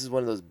 but this is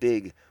one of those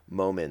big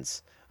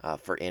moments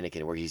for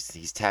Anakin, where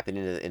he's tapping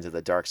into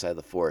the dark side of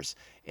the Force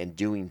and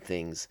doing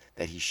things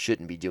that he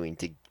shouldn't be doing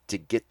to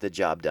get the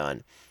job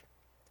done.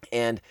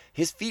 And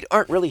his feet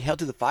aren't really held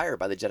to the fire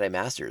by the Jedi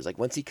Masters. Like,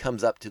 once he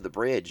comes up to the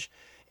bridge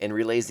and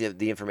relays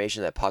the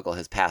information that Poggle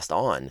has passed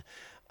on,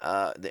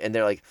 and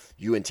they're like,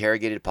 "You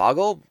interrogated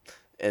Poggle?"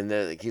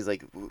 And he's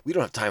like, "We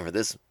don't have time for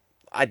this.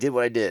 I did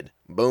what I did."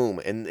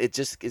 Boom, and it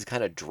just is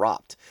kind of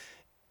dropped.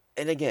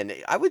 And again,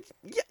 I would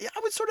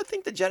sort of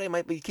think the Jedi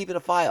might be keeping a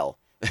file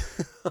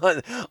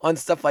on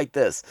stuff like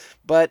this,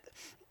 but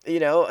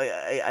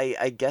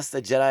I guess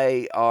the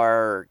Jedi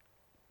are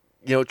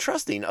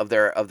trusting of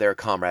their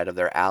comrade, of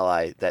their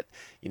ally, that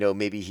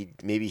maybe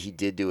he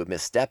did do a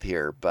misstep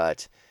here,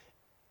 but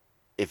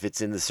if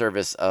it's in the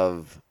service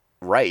of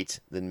right,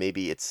 then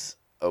maybe it's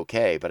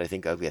okay. But I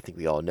think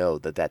we all know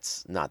that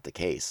that's not the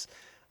case.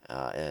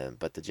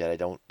 But the Jedi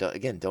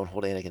don't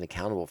hold Anakin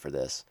accountable for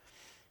this.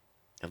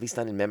 At least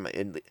not in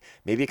memory.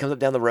 Maybe it comes up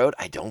down the road.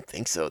 I don't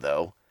think so,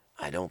 though.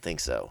 I don't think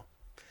so.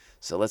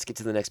 So let's get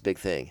to the next big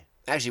thing.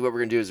 Actually, what we're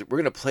going to do is we're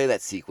going to play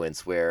that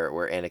sequence where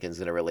Anakin's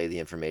going to relay the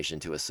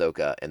information to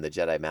Ahsoka, and the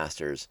Jedi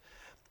Masters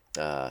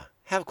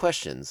have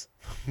questions,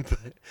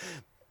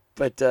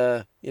 but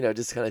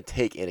just kind of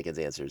take Anakin's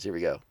answers. Here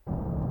we go.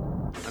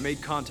 I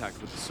made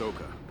contact with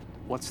Ahsoka.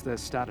 What's their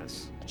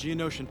status?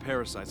 Geonosian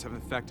parasites have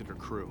infected her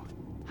crew.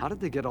 How did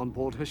they get on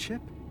board her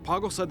ship?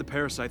 Poggle said the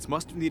parasites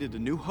must have needed a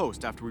new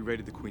host after we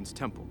raided the Queen's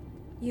temple.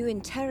 You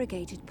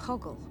interrogated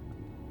Poggle?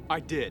 I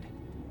did.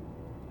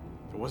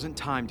 There wasn't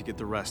time to get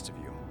the rest of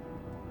you.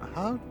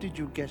 How did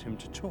you get him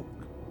to talk?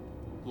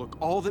 Look,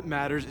 all that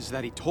matters is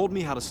that he told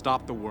me how to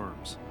stop the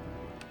worms.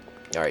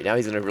 All right, now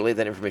he's going to relay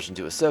that information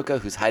to Ahsoka,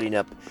 who's hiding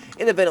up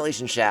in the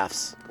ventilation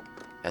shafts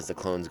as the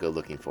clones go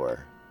looking for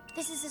her.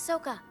 This is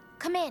Ahsoka.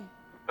 Come in.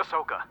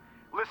 Ahsoka,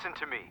 listen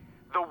to me.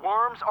 The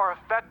worms are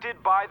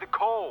affected by the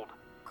cold.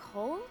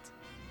 Cold?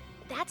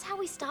 That's how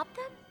we stop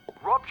them?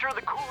 Rupture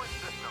the cooling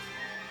system.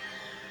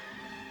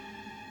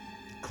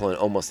 Clone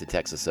almost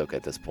detects Ahsoka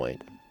at this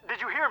point.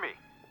 Did you hear me?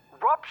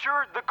 Rupture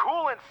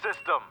coolant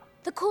system.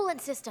 The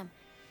coolant system.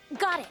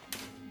 Got it.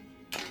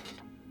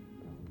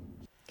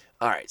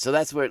 All right, so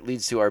that's where it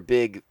leads to our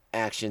big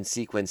action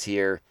sequence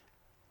here.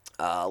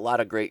 A lot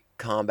of great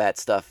combat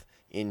stuff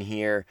in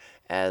here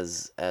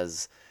as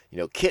you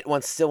know, Kit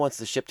still wants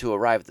the ship to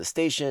arrive at the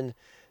station.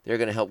 They're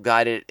going to help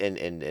guide it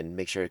and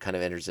make sure it kind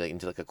of enters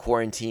into like a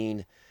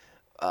quarantine.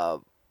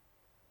 And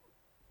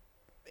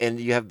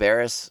you have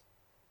Barriss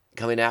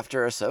coming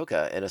after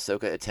Ahsoka, and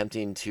Ahsoka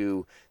attempting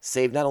to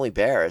save not only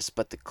Barriss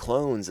but the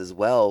clones as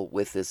well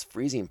with this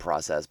freezing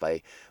process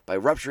by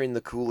rupturing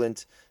the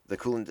coolant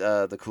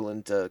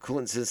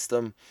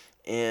system,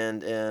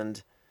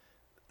 and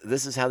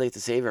this is how they have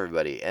to save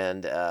everybody.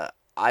 And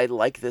I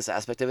like this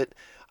aspect of it.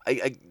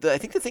 I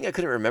think the thing I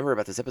couldn't remember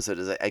about this episode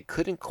is I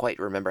couldn't quite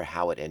remember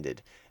how it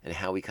ended and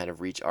how we kind of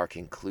reach our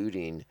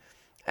concluding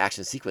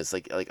action sequence.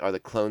 Like are the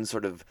clones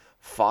sort of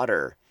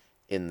fodder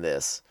in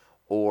this,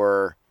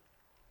 or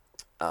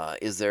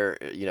is there,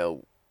 you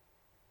know,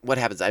 what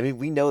happens? I mean,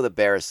 we know that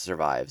Barriss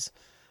survives,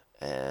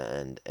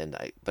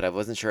 but I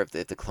wasn't sure if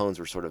the clones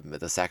were sort of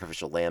the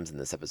sacrificial lambs in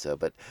this episode.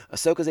 But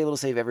Ahsoka's able to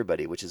save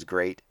everybody, which is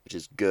great, which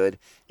is good.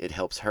 It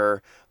helps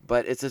her,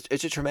 but it's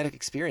a traumatic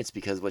experience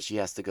because what she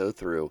has to go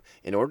through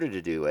in order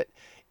to do it.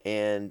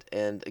 And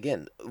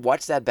again,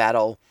 watch that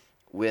battle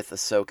with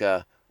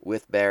Ahsoka,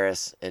 with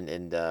Barriss, and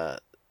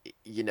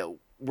you know,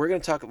 we're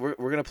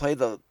gonna play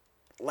the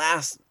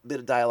last bit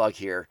of dialogue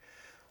here,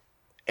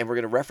 and we're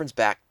gonna reference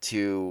back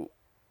to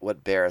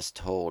what Barriss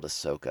told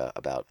Ahsoka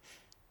about,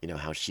 you know,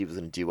 how she was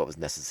going to do what was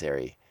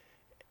necessary.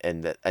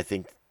 And that, I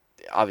think,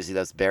 obviously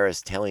that's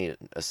Barriss telling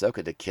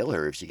Ahsoka to kill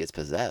her if she gets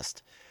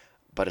possessed.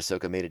 But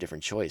Ahsoka made a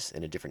different choice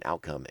and a different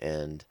outcome.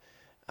 And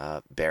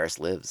Barriss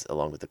lives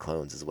along with the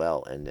clones as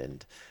well.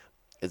 And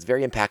it's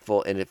very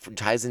impactful. And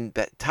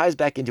it ties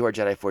back into our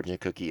Jedi Fortune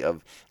cookie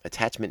of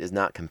attachment is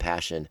not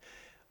compassion.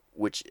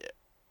 Which,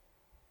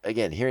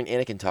 again, hearing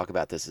Anakin talk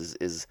about this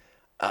is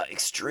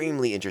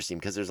extremely interesting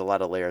because there's a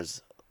lot of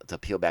layers to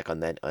peel back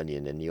on that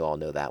onion, and you all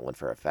know that one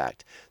for a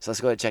fact. So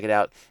let's go ahead and check it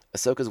out.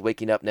 Ahsoka's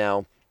waking up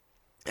now.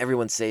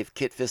 Everyone's safe.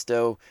 Kit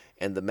Fisto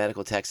and the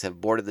medical techs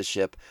have boarded the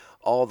ship.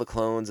 All the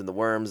clones and the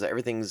worms,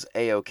 everything's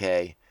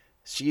A-okay.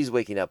 She's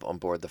waking up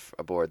aboard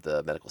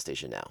the medical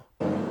station now.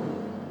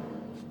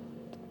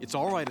 It's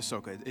all right,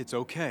 Ahsoka. It's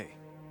okay.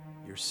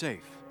 You're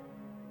safe.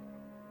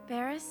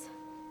 Barriss?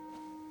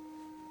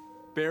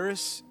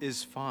 Barriss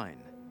is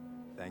fine,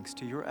 thanks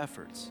to your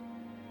efforts.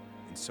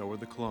 And so are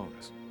the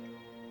clones.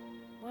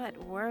 What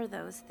were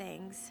those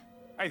things?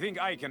 I think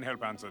I can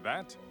help answer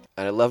that.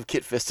 And I love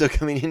Kit Fisto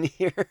coming in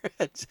here.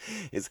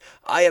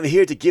 I am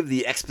here to give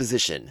the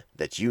exposition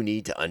that you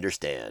need to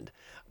understand.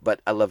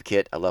 But I love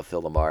Kit. I love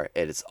Phil LaMarr,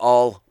 and it's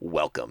all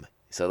welcome.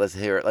 So let's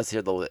hear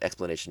the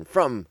explanation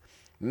from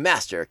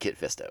Master Kit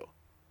Fisto.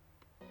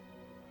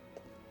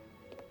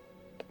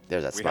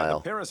 There's that smile. We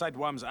have the parasite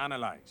worms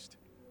analyzed.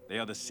 They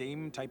are the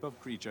same type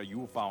of creature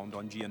you found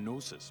on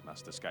Geonosis,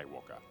 Master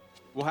Skywalker.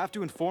 We'll have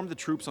to inform the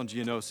troops on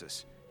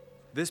Geonosis.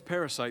 This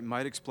parasite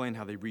might explain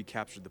how they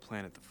recaptured the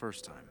planet the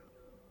first time.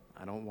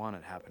 I don't want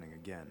it happening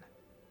again.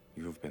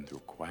 You've been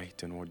through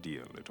quite an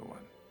ordeal, little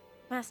one.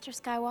 Master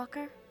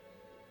Skywalker?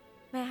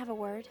 May I have a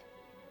word?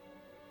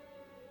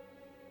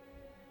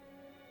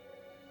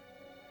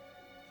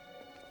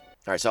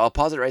 All right, so I'll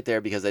pause it right there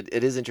because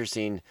it is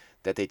interesting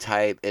that they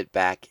tie it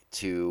back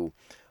to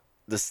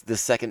the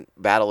second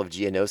battle of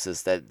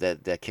Geonosis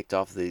that kicked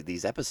off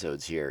these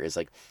episodes here. Is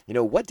like, you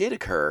know, what did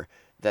occur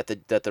that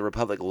the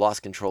Republic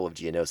lost control of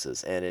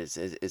Geonosis, and it's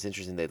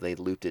interesting that they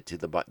looped it to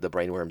the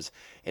brainworms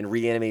and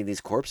reanimating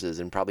these corpses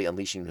and probably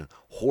unleashing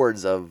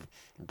hordes of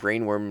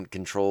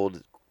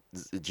brainworm-controlled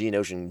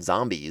Geonosian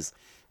zombies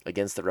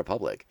against the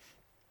Republic.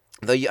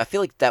 Though I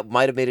feel like that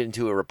might have made it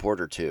into a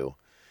report or two,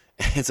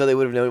 and so they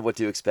would have known what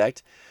to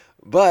expect.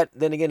 But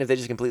then again, if they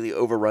just completely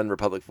overrun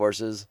Republic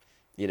forces,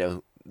 you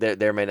know,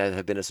 there may not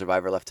have been a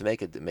survivor left to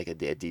make a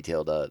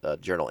detailed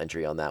journal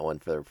entry on that one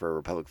for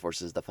Republic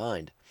forces to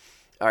find.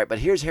 All right, but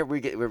here's where we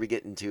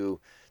get into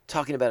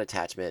talking about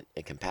attachment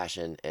and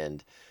compassion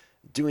and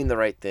doing the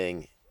right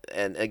thing.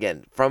 And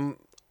again, from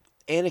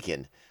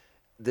Anakin,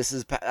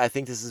 I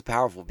think this is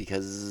powerful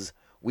because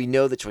we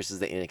know the choices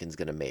that Anakin's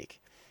going to make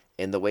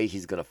and the way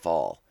he's going to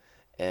fall.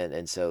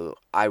 And so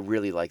I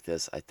really like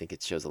this. I think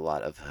it shows a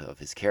lot of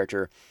his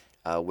character,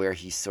 where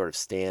he sort of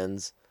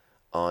stands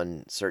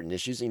on certain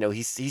issues. You know,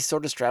 he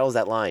sort of straddles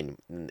that line,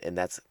 and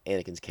that's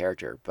Anakin's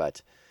character.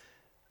 But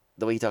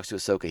the way he talks to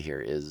Ahsoka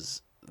here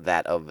is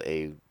that of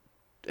a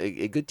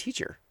good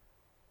teacher.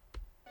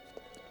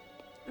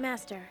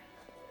 Master,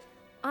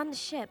 on the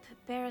ship,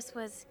 Barriss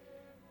was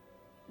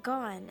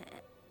gone,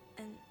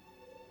 and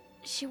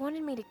she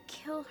wanted me to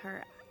kill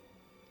her.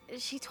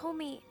 She told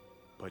me...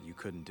 But you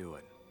couldn't do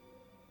it.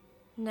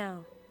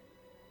 No,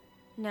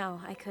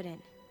 I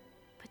couldn't.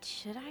 But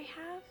should I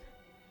have?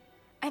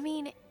 I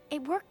mean,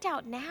 it worked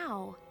out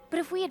now. But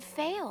if we had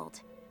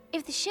failed,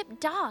 if the ship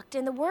docked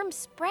and the worms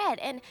spread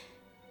and...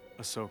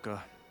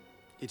 Ahsoka,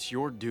 it's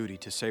your duty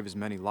to save as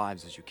many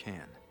lives as you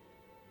can.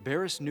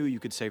 Barriss knew you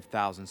could save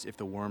thousands if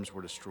the worms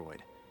were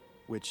destroyed,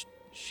 which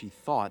she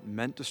thought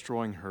meant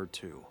destroying her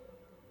too.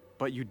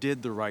 But you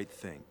did the right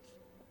thing.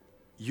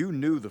 You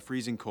knew the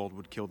freezing cold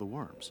would kill the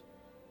worms.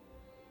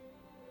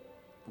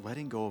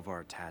 Letting go of our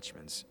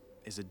attachments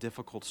is a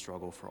difficult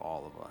struggle for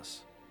all of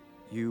us.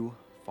 You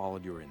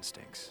followed your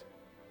instincts.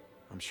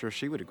 I'm sure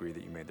she would agree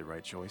that you made the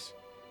right choice.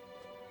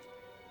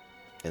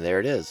 And there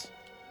it is.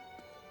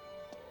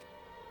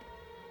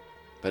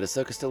 But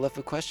Ahsoka's still left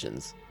with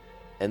questions.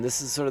 And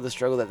this is sort of the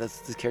struggle that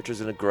this character is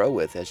going to grow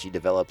with as she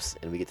develops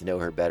and we get to know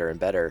her better and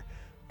better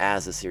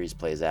as the series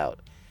plays out.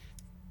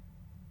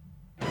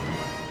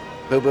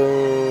 Boom,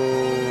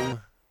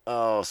 boom.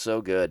 Oh,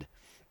 so good.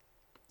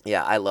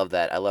 Yeah, I love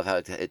that. I love how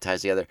it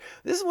ties together.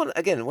 This is one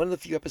of the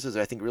few episodes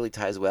that I think really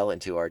ties well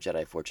into our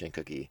Jedi fortune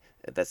cookie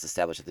that's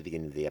established at the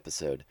beginning of the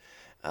episode.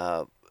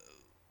 But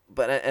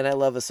I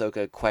love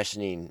Ahsoka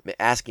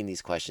asking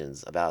these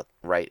questions about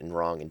right and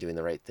wrong and doing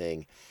the right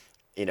thing.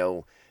 You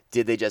know,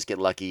 did they just get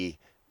lucky?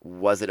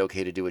 Was it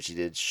okay to do what she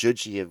did? Should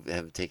she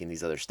have taken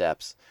these other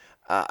steps?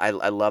 I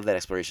love that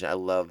exploration. I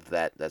love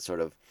that sort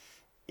of,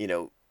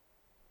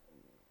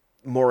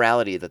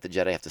 morality that the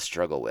Jedi have to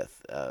struggle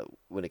with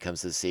when it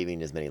comes to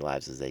saving as many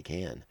lives as they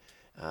can.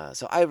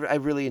 So I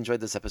really enjoyed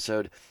this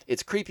episode.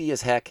 It's creepy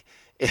as heck.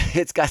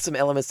 It's got some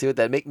elements to it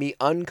that make me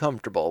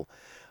uncomfortable,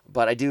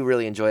 but I do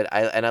really enjoy it.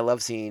 I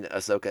love seeing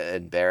Ahsoka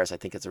and Barriss. I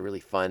think it's a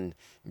really fun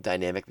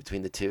dynamic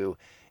between the two.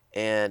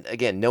 And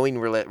again, knowing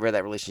where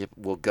that relationship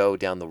will go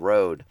down the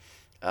road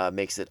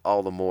makes it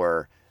all the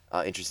more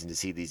interesting to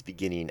see these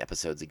beginning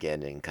episodes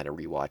again and kind of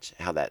rewatch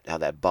how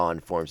that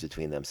bond forms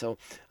between them. So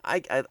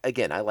I like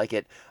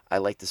it. I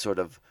like the sort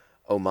of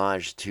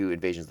homage to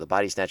Invasions of the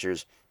Body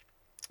Snatchers.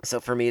 So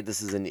for me,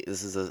 this is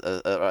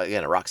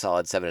a rock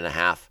solid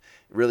 7.5.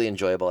 Really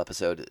enjoyable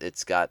episode.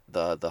 It's got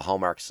the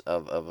hallmarks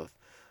of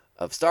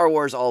Star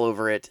Wars all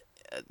over it.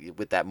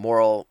 With that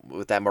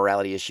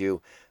morality issue,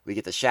 we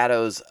get the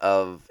shadows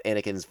of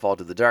Anakin's fall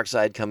to the dark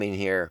side coming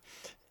here.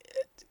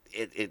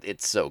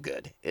 It's so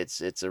good.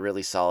 It's a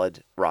really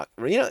solid rock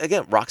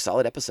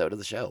solid episode of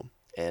the show,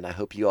 and I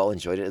hope you all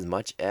enjoyed it as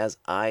much as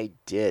I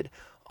did.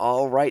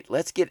 All right,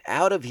 let's get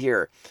out of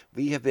here.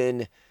 We have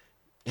been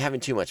having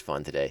too much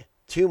fun today.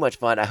 Too much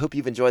fun. I hope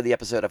you've enjoyed the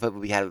episode. I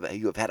hope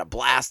you have had a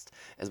blast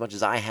as much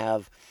as I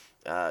have.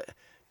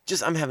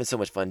 I'm having so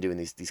much fun doing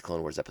these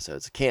Clone Wars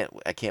episodes.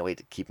 I can't wait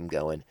to keep them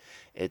going.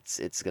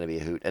 It's going to be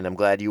a hoot, and I'm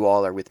glad you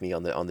all are with me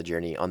on the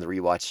journey, on the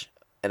rewatch.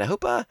 And I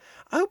hope that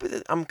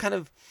I'm kind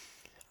of.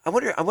 I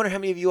wonder how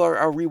many of you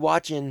are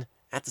rewatching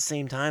at the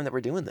same time that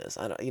we're doing this.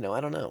 I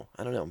don't know.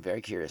 I'm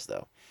very curious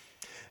though.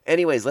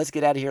 Anyways, let's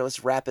get out of here.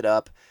 Let's wrap it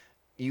up.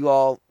 You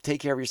all take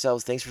care of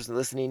yourselves. Thanks for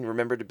listening.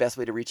 Remember, the best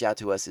way to reach out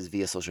to us is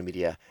via social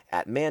media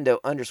at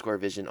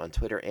Mando_Vision on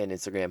Twitter and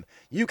Instagram.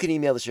 You can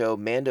email the show,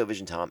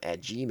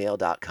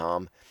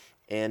 mandovisiontom@gmail.com.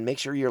 And make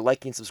sure you're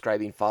liking,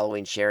 subscribing,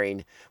 following,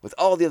 sharing with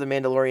all the other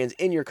Mandalorians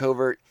in your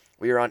covert.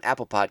 We are on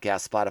Apple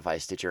Podcasts, Spotify,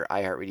 Stitcher,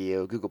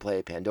 iHeartRadio, Google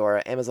Play,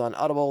 Pandora, Amazon,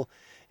 Audible,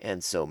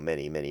 and so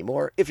many, many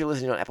more. If you're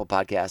listening on Apple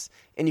Podcasts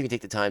and you can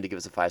take the time to give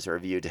us a 5-star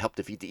review to help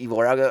defeat the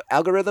evil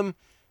algorithm,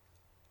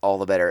 all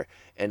the better.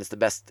 And it's the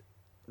best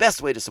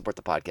way to support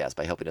the podcast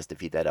by helping us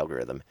defeat that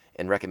algorithm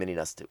and recommending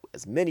us to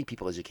as many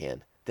people as you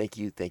can. Thank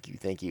you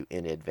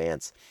in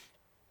advance.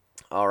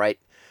 All right,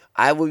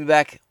 I will be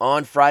back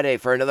on Friday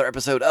for another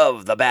episode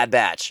of The Bad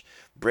Batch.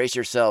 Brace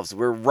yourselves.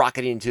 We're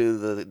rocketing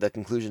to the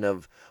conclusion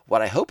of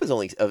what I hope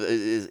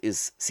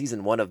is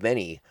season 1 of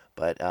many,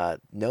 but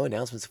no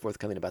announcements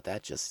forthcoming about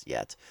that just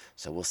yet.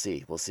 So we'll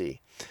see.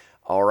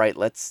 All right,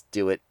 let's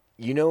do it.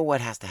 You know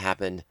what has to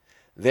happen.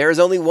 There is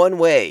only one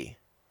way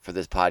for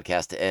this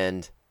podcast to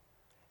end,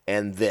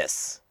 and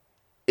this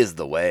is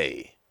the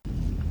way.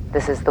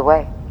 This is the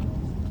way.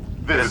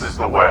 This is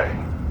the way.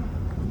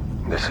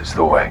 This is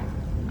the way.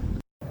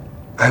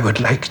 I would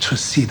like to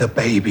see the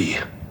baby.